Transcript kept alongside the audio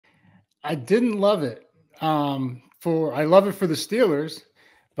I didn't love it. I love it for the Steelers,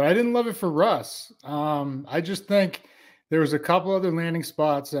 but I didn't love it for Russ. I just think there was a couple other landing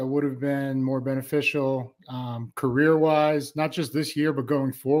spots that would have been more beneficial career wise, not just this year, but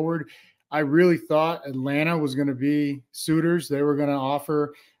going forward. I really thought Atlanta was going to be suitors. They were going to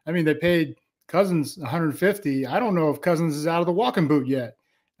offer. I mean, they paid Cousins 150. I don't know if Cousins is out of the walking boot yet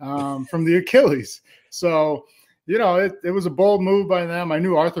from the Achilles. So it was a bold move by them. I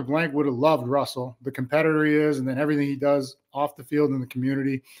knew Arthur Blank would have loved Russell, the competitor he is, and then everything he does off the field in the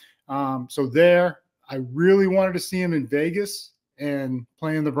community. I really wanted to see him in Vegas and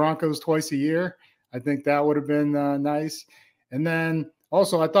playing the Broncos twice a year. I think that would have been nice. And then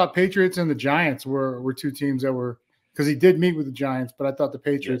also, I thought Patriots and the Giants were two teams that were, because he did meet with the Giants, but I thought the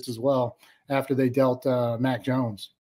Patriots Yes. as well after they dealt Mac Jones.